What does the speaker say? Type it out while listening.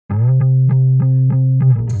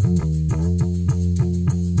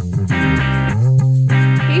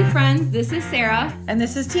This is Sarah. And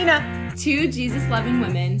this is Tina. Two Jesus-loving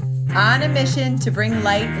women. On a mission to bring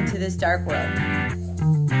light into this dark world.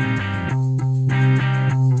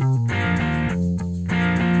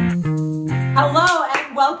 Hello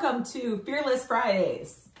and welcome to Fearless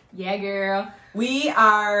Fridays. Yeah, girl. We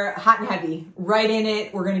are hot and heavy, right in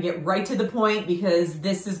it. We're going to get right to the point because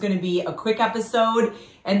this is going to be a quick episode,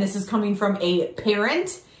 and this is coming from a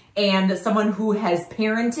parent and someone who has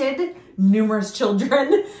parented numerous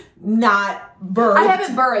children, not birthed. I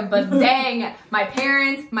haven't birthed, but dang, my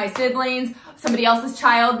parents, my siblings, somebody else's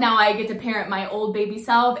child. Now I get to parent my old baby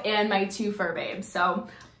self and my two fur babes. So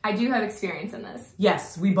I do have experience in this.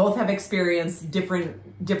 Yes, we both have experienced different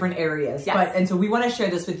areas. Yes. And so we want to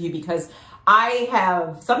share this with you because I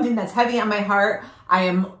have something that's heavy on my heart. I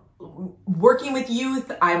am working with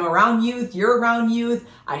youth. I'm around youth. You're around youth.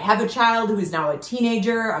 I have a child who is now a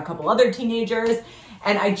teenager, a couple other teenagers.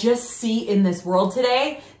 And I just see in this world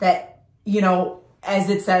today that, you know, as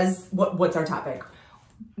it says, what's our topic?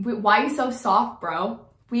 Why are you so soft, bro?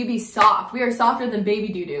 We be soft. We are softer than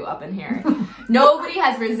baby doo-doo up in here. Nobody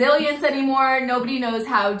has resilience anymore. Nobody knows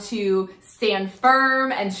how to stand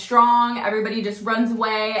firm and strong. Everybody just runs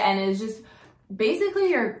away and is just basically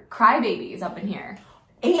your crybabies up in here.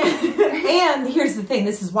 And here's the thing,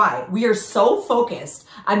 this is why. We are so focused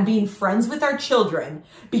on being friends with our children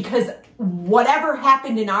because whatever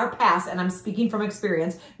happened in our past, and I'm speaking from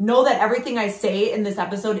experience, know that everything I say in this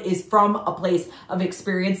episode is from a place of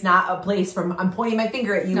experience, not a place from, I'm pointing my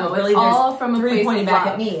finger at you. No, but really it's all from a place pointing of back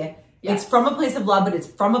love. at me. Yes. It's from a place of love, but it's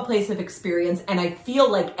from a place of experience. And I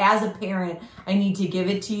feel like as a parent, I need to give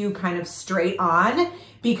it to you kind of straight on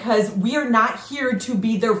because we are not here to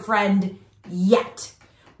be their friend yet.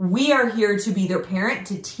 We are here to be their parent,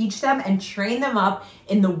 to teach them and train them up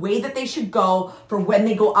in the way that they should go for when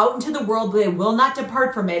they go out into the world, they will not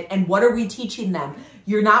depart from it. And what are we teaching them?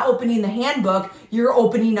 You're not opening the handbook, you're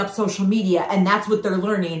opening up social media, and that's what they're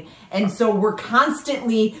learning. And so we're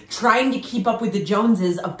constantly trying to keep up with the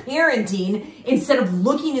Joneses of parenting instead of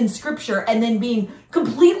looking in scripture and then being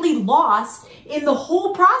completely lost in the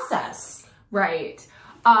whole process. Right.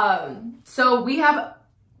 So we have,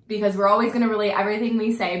 because we're always going to relate everything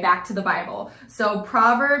we say back to the Bible. So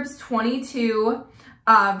Proverbs 22,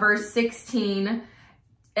 verse 16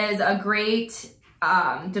 is a great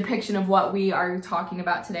depiction of what we are talking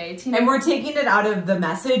about today. Tina? And we're taking it out of the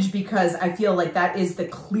Message because I feel like that is the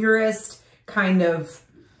clearest kind of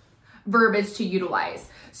verbiage to utilize.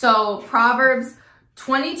 So Proverbs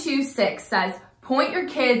 22:6 says, point your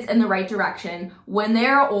kids in the right direction. When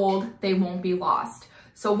they're old, they won't be lost.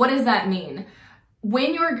 So what does that mean?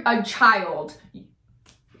 When you're a child, you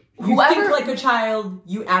think like a child,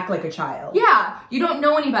 you act like a child. Yeah, you don't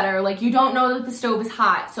know any better. Like, you don't know that the stove is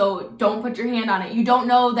hot, so don't put your hand on it. You don't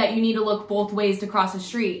know that you need to look both ways to cross the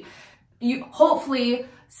street. Hopefully,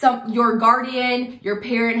 your guardian, your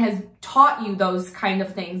parent has taught you those kind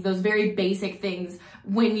of things, those very basic things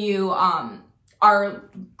when you are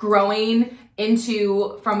growing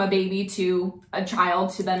from a baby to a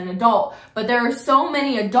child to then an adult. But there are so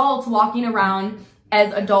many adults walking around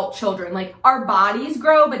as adult children. Like, our bodies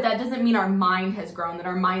grow, but that doesn't mean our mind has grown, that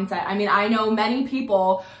our mindset. I mean, I know many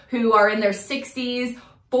people who are in their 60s,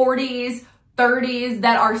 40s, 30s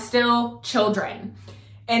that are still children.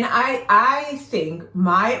 And I think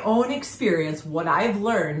my own experience, what I've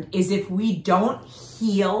learned is if we don't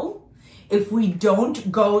heal, if we don't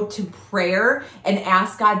go to prayer and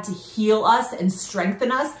ask God to heal us and strengthen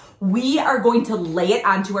us, we are going to lay it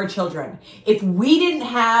onto our children. If we didn't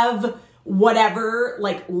have whatever,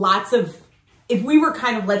 like if we were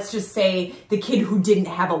kind of, let's just say, the kid who didn't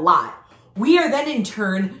have a lot, we are then in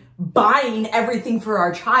turn buying everything for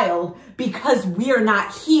our child because we are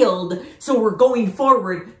not healed. So we're going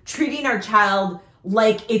forward, treating our child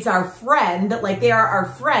like it's our friend, like they are our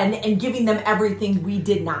friend, and giving them everything we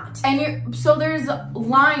did not. And so there's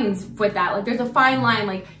lines with that. Like, there's a fine line.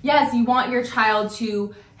 Like, yes, you want your child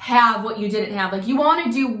to have what you didn't have. Like, you want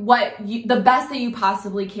to do the best that you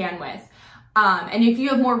possibly can with. And if you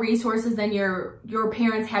have more resources than your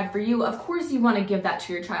parents had for you, of course you want to give that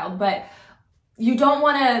to your child, but you don't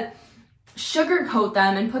want to sugarcoat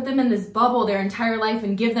them and put them in this bubble their entire life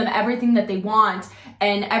and give them everything that they want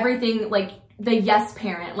and everything, like the yes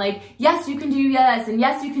parent. Like, yes, you can do this, and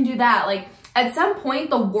yes, you can do that. Like, at some point,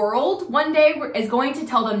 the world one day is going to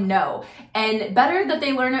tell them no. And better that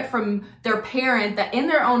they learn it from their parent, that in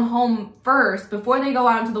their own home first, before they go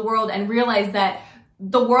out into the world and realize that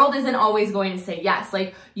the world isn't always going to say yes.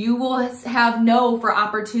 Like, you will have no for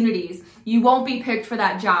opportunities. You won't be picked for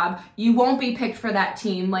that job. You won't be picked for that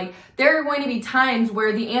team. Like, there are going to be times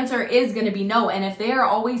where the answer is going to be no. And if they are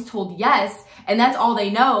always told yes, and that's all they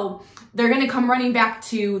know, they're going to come running back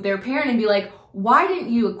to their parent and be like, why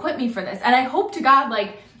didn't you equip me for this? And I hope to God,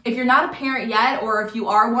 like, if you're not a parent yet, or if you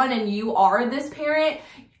are one and you are this parent,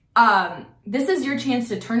 this is your chance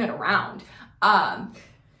to turn it around.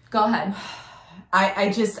 Go ahead.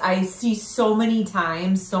 I see so many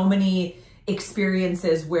times, so many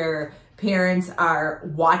experiences where parents are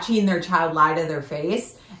watching their child lie to their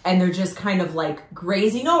face, and they're just kind of like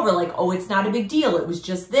grazing over, like, oh, it's not a big deal. It was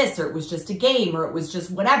just this, or it was just a game, or it was just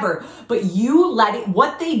whatever. But you let it,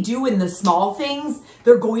 what they do in the small things,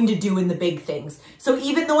 they're going to do in the big things. So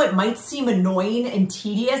even though it might seem annoying and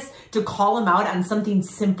tedious to call them out on something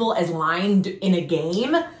simple as lying in a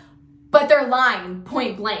game, but they're lying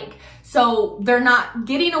point blank. So they're not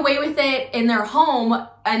getting away with it in their home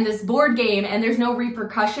and this board game, and there's no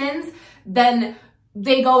repercussions. Then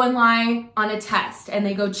they go and lie on a test and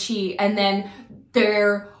they go cheat, and then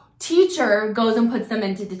their teacher goes and puts them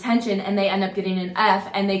into detention and they end up getting an F,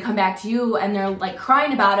 and they come back to you and they're like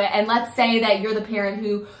crying about it. And let's say that you're the parent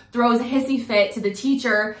who throws a hissy fit to the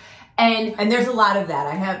teacher, and there's a lot of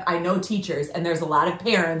that. I know teachers, and there's a lot of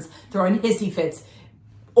parents throwing hissy fits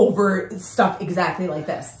over stuff exactly like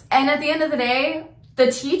this. And at the end of the day, the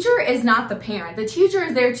teacher is not the parent. The teacher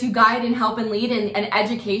is there to guide and help and lead in an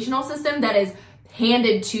educational system that is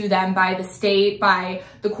handed to them by the state, by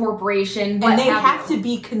the corporation. And they have to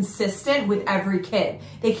be consistent with every kid.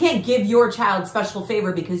 They can't give your child special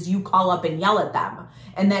favor because you call up and yell at them.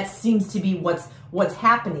 And that seems to be what's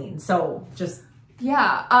happening. So just...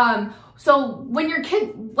 Yeah. So when your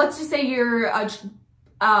kid, let's just say you're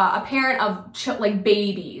a parent of like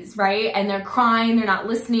babies, right? And they're crying, they're not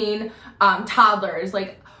listening, toddlers,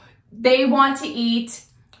 like they want to eat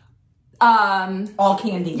all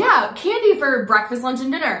candy. Yeah, candy for breakfast, lunch,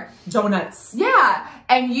 and dinner. Donuts. Yeah,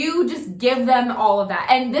 and you just give them all of that.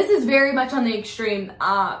 And this is very much on the extreme.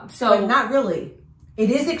 But not really.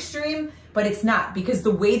 It is extreme, but it's not, because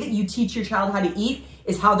the way that you teach your child how to eat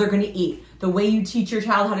is how they're going to eat. The way you teach your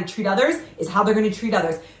child how to treat others is how they're going to treat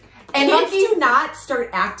others. And kids do not start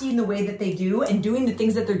acting the way that they do and doing the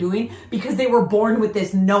things that they're doing because they were born with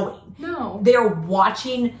this knowing. No. They're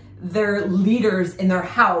watching their leaders in their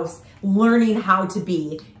house learning how to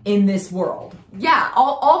be in this world. Yeah,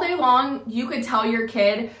 all day long, you could tell your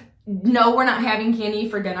kid, no, we're not having candy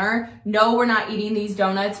for dinner. No, we're not eating these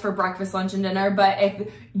donuts for breakfast, lunch, and dinner. But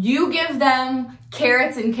if you give them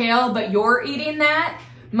carrots and kale, but you're eating that,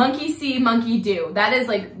 monkey see, monkey do. That is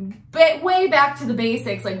like way back to the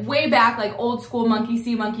basics, like way back, like old school monkey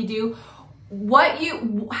see, monkey do.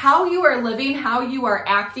 How you are living, how you are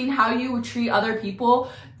acting, how you treat other people.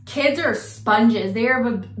 Kids are sponges. They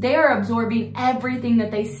are absorbing everything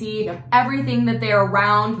that they see, everything that they're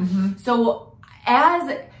around. So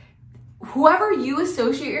as whoever you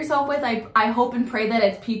associate yourself with, I hope and pray that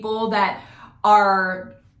it's people that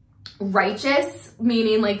are righteous,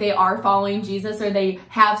 meaning like they are following Jesus, or they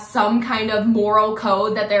have some kind of moral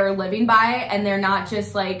code that they're living by, and they're not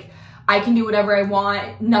just like, I can do whatever I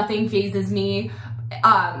want, nothing phases me.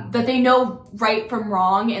 That they know right from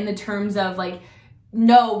wrong in the terms of like,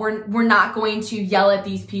 no, we're not going to yell at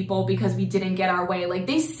these people because we didn't get our way. Like,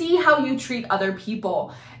 they see how you treat other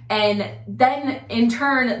people. And then in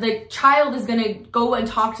turn, the child is going to go and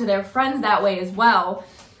talk to their friends that way as well.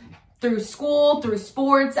 Through school, through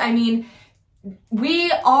sports. I mean, we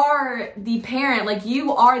are the parent, like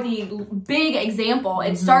you are the big example.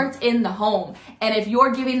 It starts in the home. And if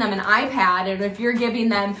you're giving them an iPad, and if you're giving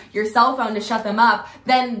them your cell phone to shut them up,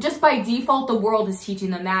 then just by default, the world is teaching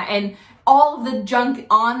them that. And all of the junk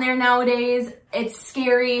on there nowadays, it's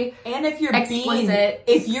scary. And if you're explicit.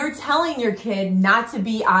 if you're telling your kid not to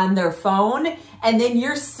be on their phone, and then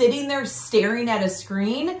you're sitting there staring at a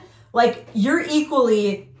screen, like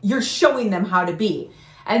you're showing them how to be.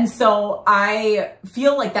 And so I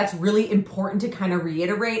feel like that's really important to kind of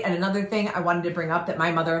reiterate. And another thing I wanted to bring up that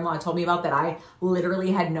my mother-in-law told me about that I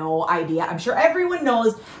literally had no idea. I'm sure everyone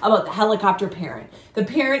knows about the helicopter parent. The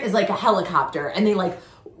parent is like a helicopter, and they like,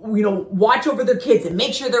 you know, watch over their kids and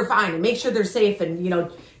make sure they're fine and make sure they're safe, and, you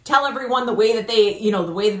know, tell everyone the way that they, you know,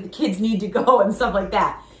 the way that the kids need to go and stuff like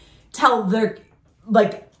that. Tell their,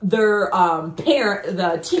 like, their parent,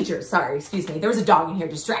 the teachers, sorry, excuse me, there was a dog in here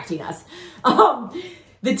distracting us.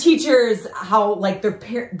 The teachers, how like their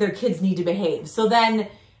kids need to behave. So then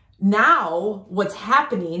now what's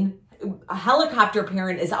happening, a helicopter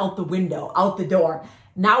parent is out the window, out the door.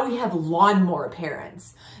 Now we have lawnmower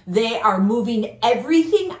parents. They are moving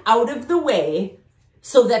everything out of the way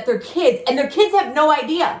so that their kids have no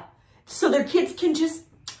idea. So their kids can just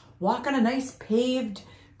walk on a nice paved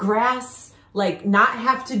grass like not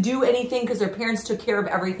have to do anything because their parents took care of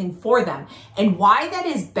everything for them. And why that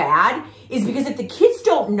is bad is because if the kids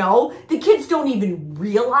don't know, the kids don't even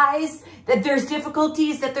realize that there's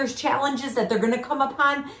difficulties, that there's challenges that they're going to come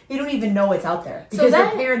upon. They don't even know it's out there because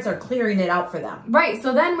their parents are clearing it out for them. Right.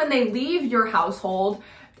 So then when they leave your household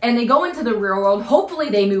and they go into the real world, hopefully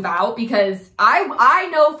they move out, because I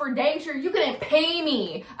know for dang sure you couldn't pay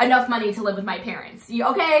me enough money to live with my parents.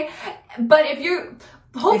 Okay? But if you're...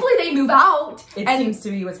 Hopefully they move out. It seems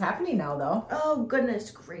to be what's happening now, though. Oh,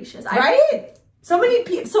 goodness gracious. Right? So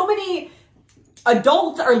many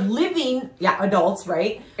adults are living, adults,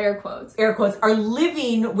 right? Air quotes, are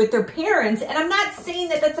living with their parents. And I'm not saying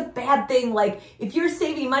that that's a bad thing. Like, if you're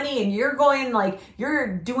saving money and you're going, like,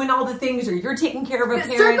 you're doing all the things, or you're taking care of a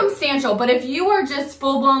parent. Circumstantial, but if you are just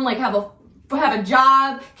full-blown, like, have a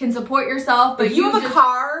job, can support yourself, but if you have a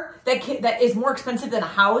car that is more expensive than a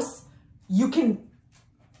house, you can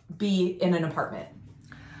be in an apartment.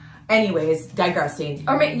 Anyways, digressing.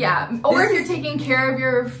 Or if you're taking care of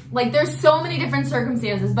your, like, there's so many different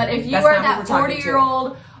circumstances, but if you are that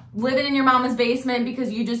 40-year-old living in your mama's basement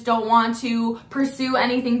because you just don't want to pursue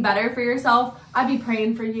anything better for yourself, I'd be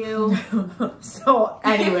praying for you. So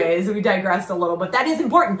anyways, we digressed a little, but that is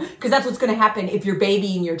important because that's what's going to happen if you're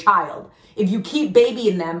babying your child. If you keep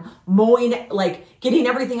babying them, mowing, like getting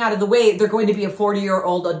everything out of the way, they're going to be a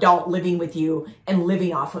 40-year-old adult living with you and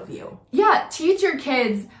living off of you. Yeah, teach your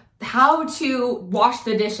kids how to wash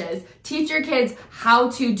the dishes. Teach your kids how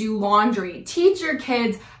to do laundry. Teach your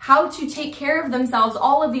kids how to take care of themselves.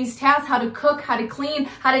 All of these tasks, how to cook, how to clean,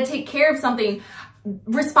 how to take care of something,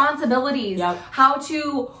 responsibilities, how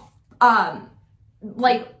to,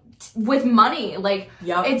 with money,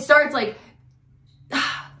 it starts like,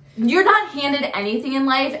 you're not handed anything in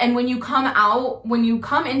life, and when you come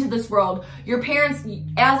into this world, your parents,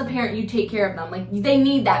 as a parent, you take care of them. Like, they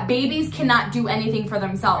need that. Babies cannot do anything for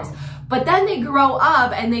themselves. But then they grow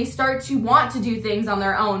up and they start to want to do things on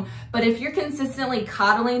their own. But if you're consistently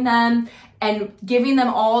coddling them and giving them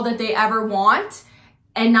all that they ever want,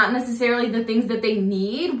 and not necessarily the things that they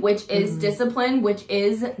need, which is discipline, which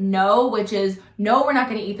is no, we're not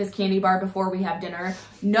going to eat this candy bar before we have dinner.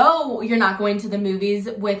 No, you're not going to the movies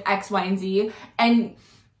with X, Y, and Z. And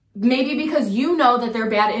maybe because you know that they're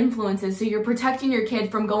bad influences, so you're protecting your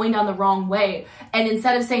kid from going down the wrong way. And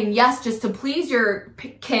instead of saying yes just to please your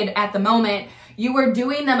kid at the moment, you are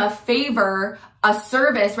doing them a favor, a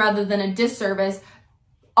service rather than a disservice,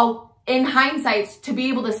 in hindsight, to be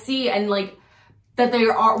able to see and that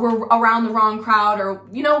we're around the wrong crowd, or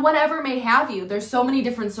whatever may have you. There's so many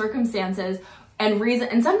different circumstances and reason,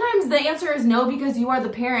 and sometimes the answer is no because you are the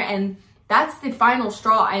parent, and that's the final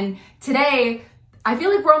straw. And today I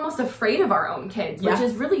feel like we're almost afraid of our own kids, which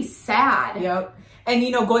is really sad. Yep.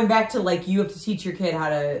 And going back to you have to teach your kid how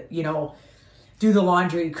to do the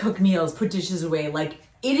laundry, cook meals, put dishes away.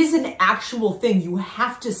 It is an actual thing. You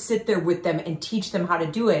have to sit there with them and teach them how to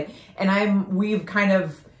do it. And we've kind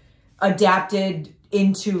of adapted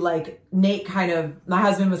into Nate my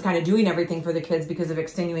husband was kind of doing everything for the kids because of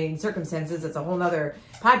extenuating circumstances. It's a whole nother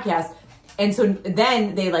podcast. And so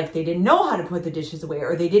then they didn't know how to put the dishes away,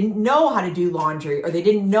 or they didn't know how to do laundry, or they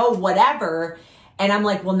didn't know whatever. And I'm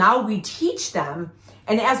like, well, now we teach them.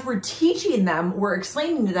 And as we're teaching them, we're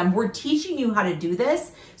explaining to them, we're teaching you how to do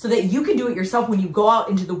this so that you can do it yourself when you go out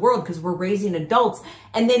into the world, because we're raising adults.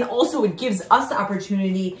 And then also it gives us the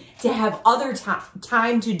opportunity to have other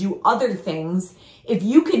time to do other things. If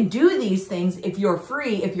you can do these things, if you're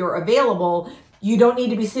free, if you're available, you don't need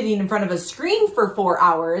to be sitting in front of a screen for 4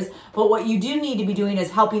 hours. But what you do need to be doing is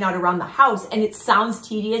helping out around the house. And it sounds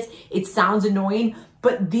tedious, it sounds annoying,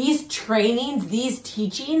 but these trainings, these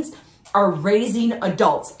teachings are raising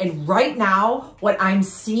adults. And right now, what I'm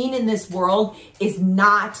seeing in this world is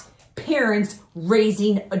not parents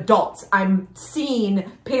raising adults. I'm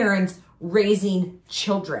seeing parents raising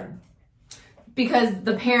children. Because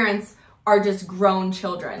the parents are just grown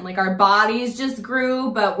children. Our bodies just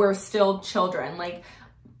grew, but we're still children.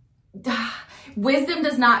 Wisdom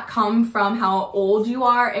does not come from how old you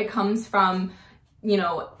are. It comes from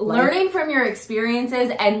learning from your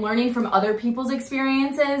experiences and learning from other people's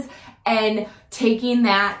experiences, and taking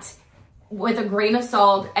that with a grain of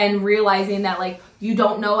salt and realizing that you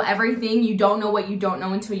don't know everything. You don't know what you don't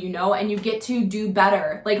know until you know, and you get to do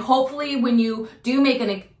better. Hopefully when you do make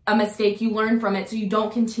a mistake, you learn from it so you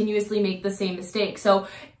don't continuously make the same mistake. So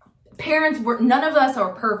parents, none of us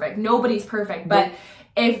are perfect. Nobody's perfect. But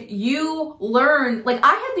if you learn,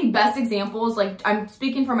 I had the best examples, I'm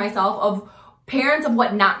speaking for myself, of parents of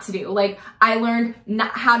what not to do. I learned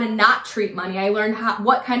how to not treat money. I learned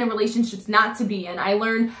what kind of relationships not to be in. I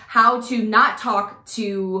learned how to not talk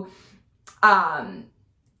to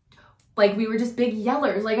Like we were just big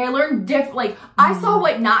yellers. Like I learned I saw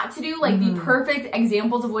what not to do, like the perfect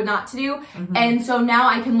examples of what not to do. And so now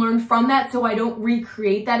I can learn from that so I don't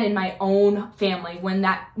recreate that in my own family when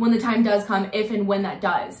the time does come, if and when that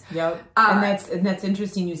does. Yep. And that's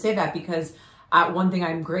interesting you say that, because one thing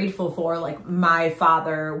I'm grateful for, like my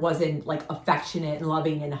father wasn't like affectionate and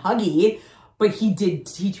loving and huggy, but he did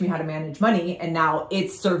teach me how to manage money, and now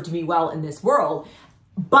it's served me well in this world.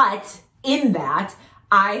 But in that,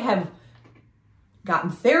 I have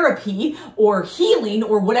gotten therapy or healing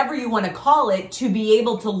or whatever you want to call it to be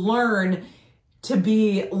able to learn to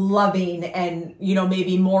be loving and, you know,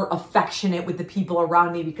 maybe more affectionate with the people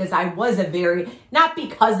around me, because I was not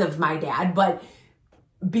because of my dad, but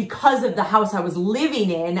because of the house I was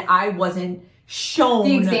living in, I wasn't shown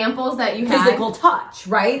the examples that you physical touch,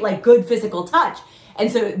 right? Like good physical touch.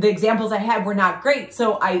 And so the examples I had were not great.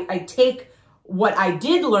 So I take what I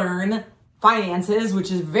did learn, finances, which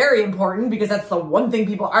is very important, because that's the one thing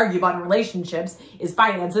people argue about in relationships is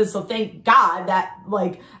finances. So thank God that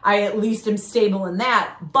like I at least am stable in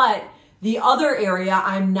that. But the other area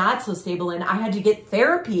I'm not so stable in, I had to get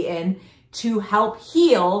therapy in to help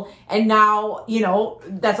heal. And now, you know,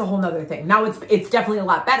 that's a whole nother thing. Now it's definitely a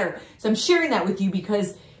lot better. So I'm sharing that with you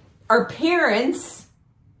because our parents,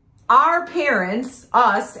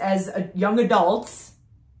 us as young adults,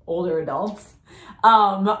 older adults,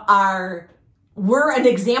 were an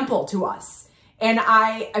example to us. And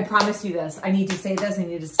I promise you this, I need to say this, I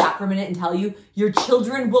need to stop for a minute and tell you, your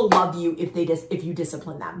children will love you if you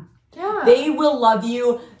discipline them. Yeah. They will love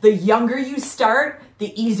you. The younger you start,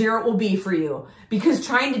 the easier it will be for you. Because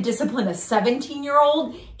trying to discipline a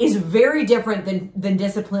 17-year-old is very different than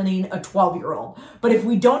disciplining a 12-year-old. But if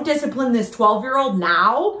we don't discipline this 12-year-old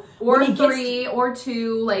now, or 3 or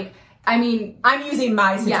 2, like, I mean, I'm using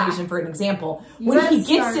my situation for an example. When he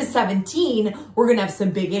gets to 17, we're going to have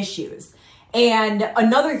some big issues. And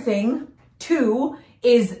another thing, too,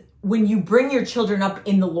 is when you bring your children up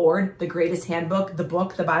in the Lord, the greatest handbook, the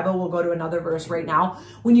book, the Bible, we'll go to another verse right now.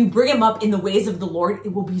 When you bring them up in the ways of the Lord,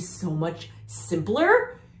 it will be so much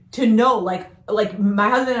simpler to know, like my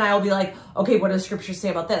husband and I will be like, okay, what does scripture say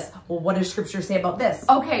about this? Well, what does scripture say about this?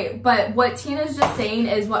 Okay, but what Tina's just saying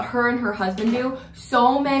is what her and her husband do.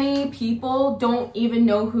 So many people don't even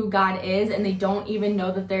know who God is, and they don't even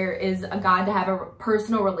know that there is a God to have a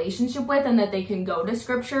personal relationship with, and that they can go to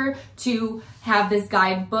scripture to have this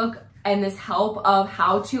guidebook and this help of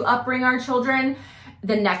how to upbring our children,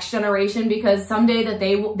 the next generation, because someday that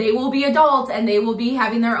they will be adults and they will be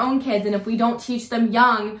having their own kids. And if we don't teach them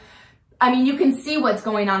young, I mean, you can see what's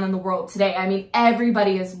going on in the world today. I mean,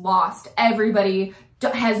 everybody is lost. Everybody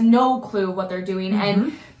has no clue what they're doing.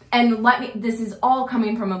 And this is all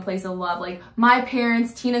coming from a place of love. Like my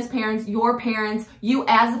parents, Tina's parents, your parents, you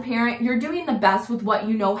as a parent, you're doing the best with what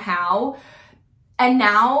you know how. And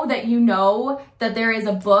now that you know that there is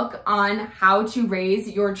a book on how to raise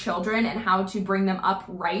your children and how to bring them up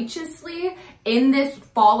righteously in this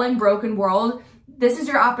fallen, broken world, this is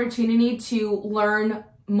your opportunity to learn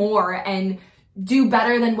more and do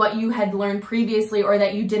better than what you had learned previously or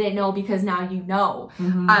that you didn't know, because now you know.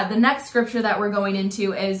 The next scripture that we're going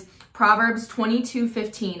into is Proverbs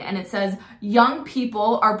 22:15, and it says, young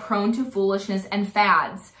people are prone to foolishness and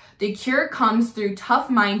fads. The cure comes through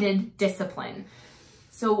tough-minded discipline.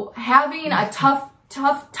 So having a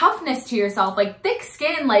toughness to yourself, like thick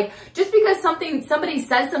skin, like just because somebody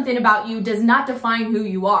says something about you does not define who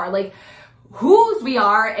you are. Like whose we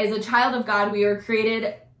are as a child of God, we are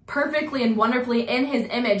created perfectly and wonderfully in his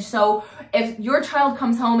image. So if your child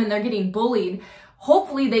comes home and they're getting bullied,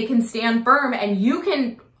 hopefully they can stand firm and you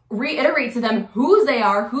can reiterate to them who they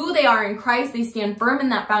are in Christ. They stand firm in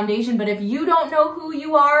that foundation. But if you don't know who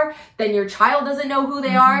you are, then your child doesn't know who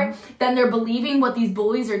they are, then they're believing what these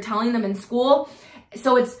bullies are telling them in school.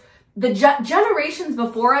 So it's the generations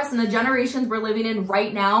before us and the generations we're living in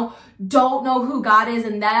right now don't know who God is.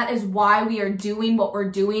 And that is why we are doing what we're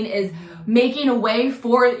doing, is making a way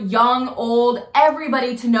for young, old,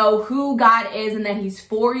 everybody to know who God is and that he's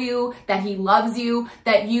for you, that he loves you,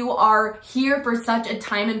 that you are here for such a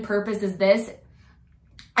time and purpose as this.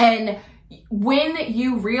 And when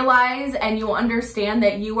you realize and you understand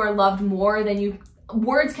that you are loved more than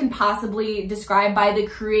words can possibly describe by the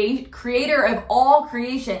creator of all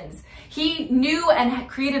creations. He knew and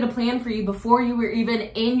created a plan for you before you were even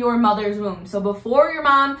in your mother's womb. So before your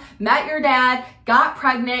mom met your dad, got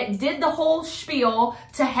pregnant, did the whole spiel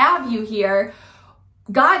to have you here,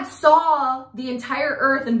 God saw the entire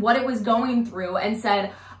earth and what it was going through and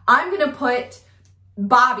said, I'm going to put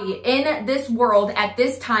Bobby in this world at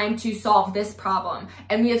this time to solve this problem.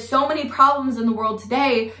 And we have so many problems in the world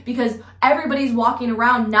today because everybody's walking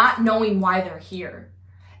around not knowing why they're here.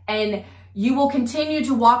 And you will continue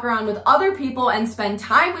to walk around with other people and spend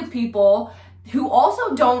time with people who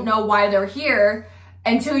also don't know why they're here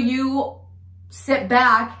until you sit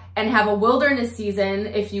back and have a wilderness season,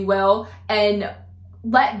 if you will, and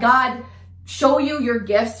let God show you your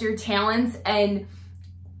gifts, your talents, and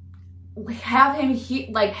have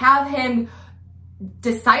him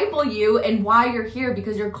disciple you and why you're here,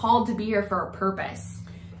 because you're called to be here for a purpose.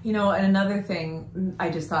 You know, and another thing I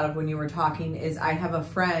just thought of when you were talking is I have a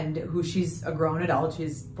friend who, she's a grown adult,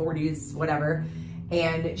 she's 40s, whatever.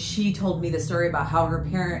 And she told me the story about how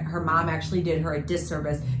her mom actually did her a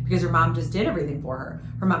disservice because her mom just did everything for her.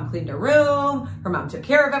 Her mom cleaned her room. Her mom took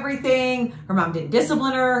care of everything. Her mom didn't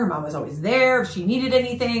discipline her. Her mom was always there. If she needed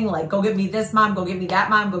anything, like, go get me this mom, go get me that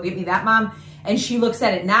mom, go get me that mom. And she looks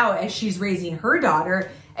at it now as she's raising her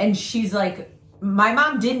daughter and she's like, my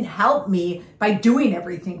mom didn't help me by doing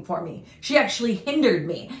everything for me. She actually hindered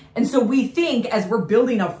me. And so we think as we're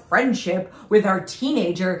building a friendship with our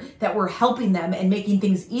teenager that we're helping them and making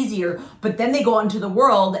things easier. But then they go out into the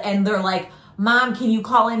world and they're like, Mom, can you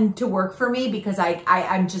call in to work for me? Because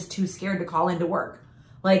I'm just too scared to call into work.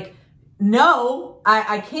 Like, no,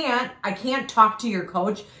 I can't. I can't talk to your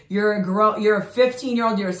coach. You're a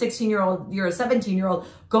 15-year-old, you're a 16-year-old, you're a 17-year-old.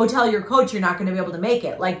 Go tell your coach you're not going to be able to make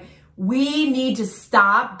it. Like, we need to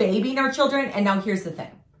stop babying our children. And now here's the thing.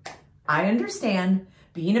 I understand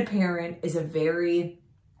being a parent is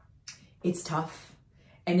it's tough.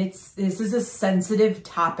 And this is a sensitive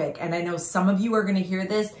topic. And I know some of you are going to hear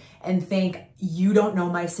this and think, you don't know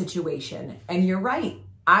my situation. And you're right.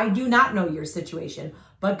 I do not know your situation,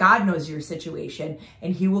 but God knows your situation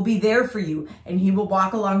and he will be there for you and he will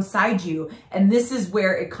walk alongside you. And this is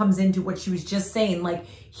where it comes into what she was just saying. Like,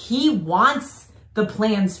 he wants the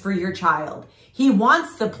plans for your child. He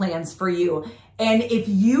wants the plans for you. And if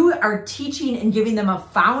you are teaching and giving them a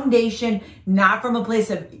foundation, not from a place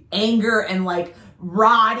of anger and like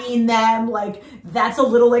rotting them, like that's a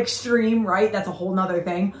little extreme, right? That's a whole nother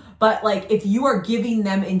thing. But like, if you are giving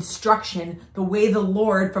them instruction the way the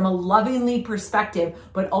Lord, from a lovingly perspective,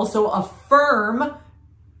 but also a firm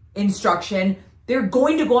instruction, they're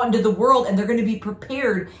going to go out into the world and they're going to be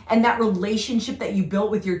prepared. And that relationship that you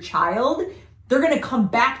built with your child, they're going to come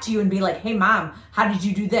back to you and be like, hey, Mom, how did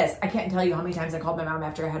you do this? I can't tell you how many times I called my mom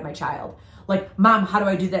after I had my child. Like, Mom, how do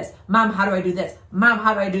I do this? Mom, how do I do this? Mom,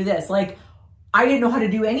 how do I do this? Like, I didn't know how to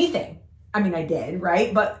do anything. I mean, I did,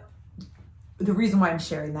 right? But the reason why I'm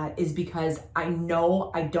sharing that is because I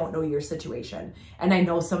know I don't know your situation. And I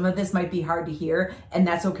know some of this might be hard to hear, and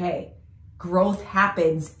that's okay. Growth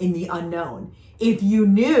happens in the unknown. If you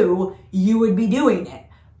knew, you would be doing it.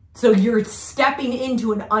 So you're stepping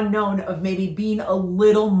into an unknown of maybe being a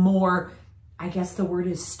little more, I guess the word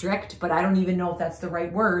is strict, but I don't even know if that's the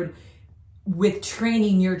right word, with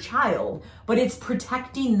training your child. But it's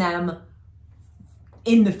protecting them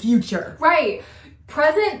in the future. Right.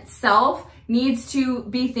 Present self needs to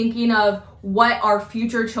be thinking of what our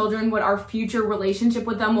future children, what our future relationship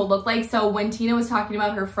with them will look like. So when Tina was talking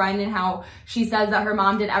about her friend and how she says that her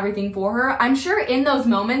mom did everything for her, I'm sure in those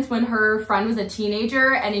moments when her friend was a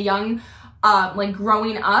teenager and a young, like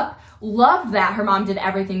growing up, loved that her mom did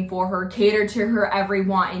everything for her, catered to her every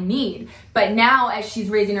want and need. But now as she's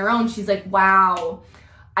raising her own, she's like, wow,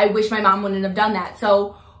 I wish my mom wouldn't have done that.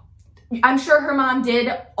 So I'm sure her mom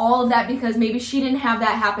did all of that because maybe she didn't have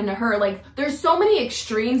that happen to her. Like, there's so many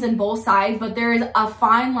extremes in both sides, but there is a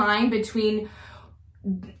fine line between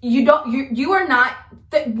you are not,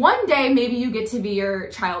 one day maybe you get to be your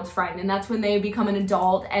child's friend, and that's when they become an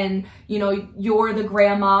adult and, you know, you're the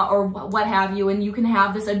grandma or what have you, and you can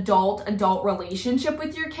have this adult relationship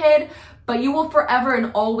with your kid, but you will forever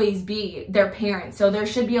and always be their parent. So there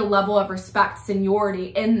should be a level of respect, seniority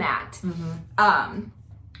in that. Mm-hmm.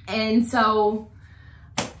 And so,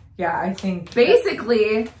 yeah, I think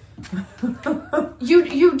basically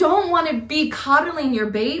you don't want to be coddling your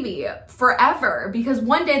baby forever, because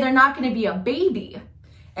one day they're not going to be a baby.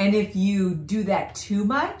 And if you do that too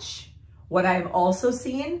much, what I've also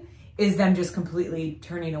seen is them just completely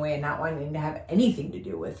turning away and not wanting to have anything to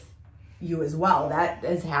do with you as well. That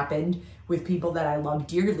has happened with people that I love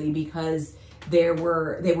dearly because they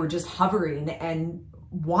were just hovering and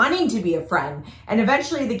wanting to be a friend. And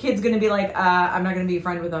eventually the kid's going to be like, I'm not going to be a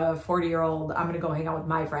friend with a 40-year-old. I'm going to go hang out with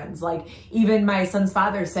my friends. Like, even my son's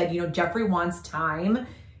father said, you know, Jeffrey wants time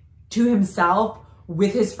to himself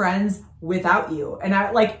with his friends without you. And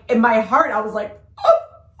I, like, in my heart, I was like,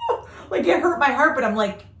 oh, like, it hurt my heart, but I'm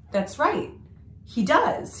like, that's right. he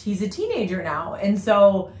does. He's a teenager now. And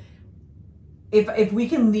so if we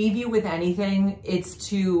can leave you with anything, it's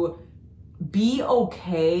to be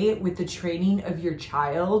okay with the training of your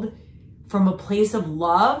child from a place of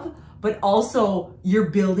love, but also you're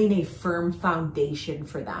building a firm foundation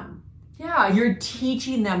for them. Yeah. You're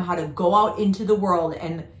teaching them how to go out into the world,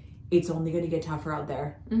 and it's only going to get tougher out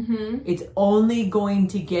there. Mm-hmm. It's only going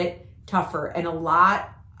to get tougher. And a lot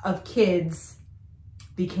of kids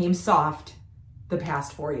became soft the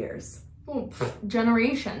past 4 years. Well,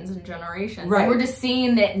 generations and generations. Right. And we're just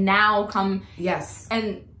seeing it now come. Yes.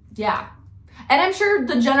 And yeah. And I'm sure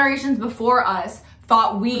the generations before us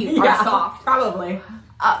thought we are soft. Probably.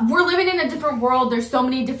 We're living in a different world. There's so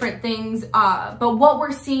many different things. But what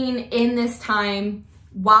we're seeing in this time,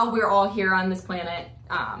 while we're all here on this planet,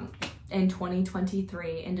 in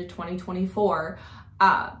 2023 into 2024,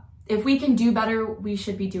 if we can do better, we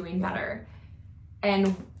should be doing better.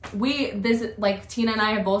 And like Tina and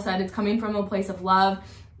I have both said, it's coming from a place of love.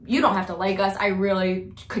 You don't have to like us. I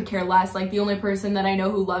really could care less. Like, the only person that I know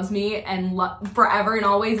who loves me and forever and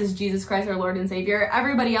always is Jesus Christ, our Lord and Savior.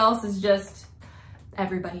 Everybody else is just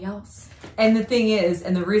everybody else. And the thing is,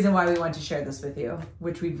 and the reason why we want to share this with you,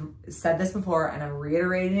 which we've said this before and I'm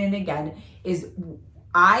reiterating it again, is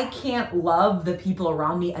I can't love the people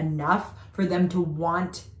around me enough for them to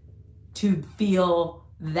want to feel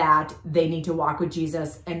that they need to walk with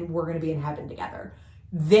Jesus and we're going to be in heaven together.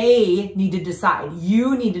 They need to decide.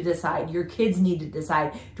 You need to decide. Your kids need to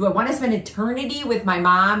decide. Do I want to spend eternity with my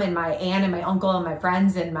mom and my aunt and my uncle and my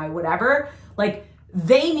friends and my whatever? Like,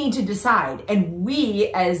 they need to decide. And we,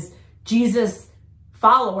 as Jesus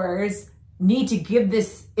followers, need to give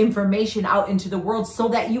this information out into the world so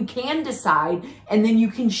that you can decide, and then you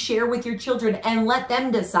can share with your children and let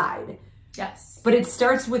them decide. Yes. But it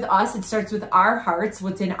starts with us. It starts with our hearts,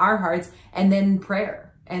 what's in our hearts, and then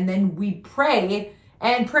prayer. And then we pray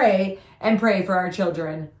and pray and pray for our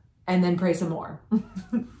children, and then pray some more.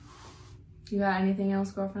 You got anything else,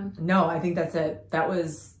 girlfriend? No, I think that's it. That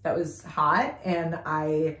was hot. And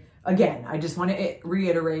I just want to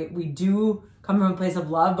reiterate, we do come from a place of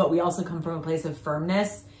love, but we also come from a place of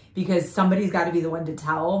firmness, because somebody's got to be the one to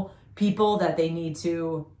tell people that they need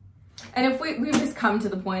to. And if we've just come to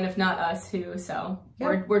the point, if not us, who, so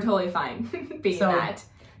yeah. we're totally fine being So, that.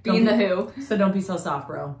 Being the who. So don't be so soft,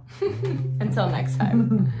 bro. Until next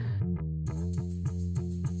time.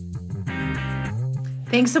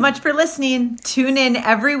 Thanks so much for listening. Tune in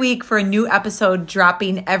every week for a new episode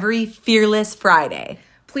dropping every Fearless Friday.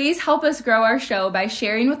 Please help us grow our show by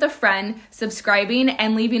sharing with a friend, subscribing,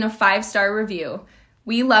 and leaving a 5-star review.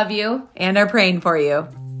 We love you. And are praying for you.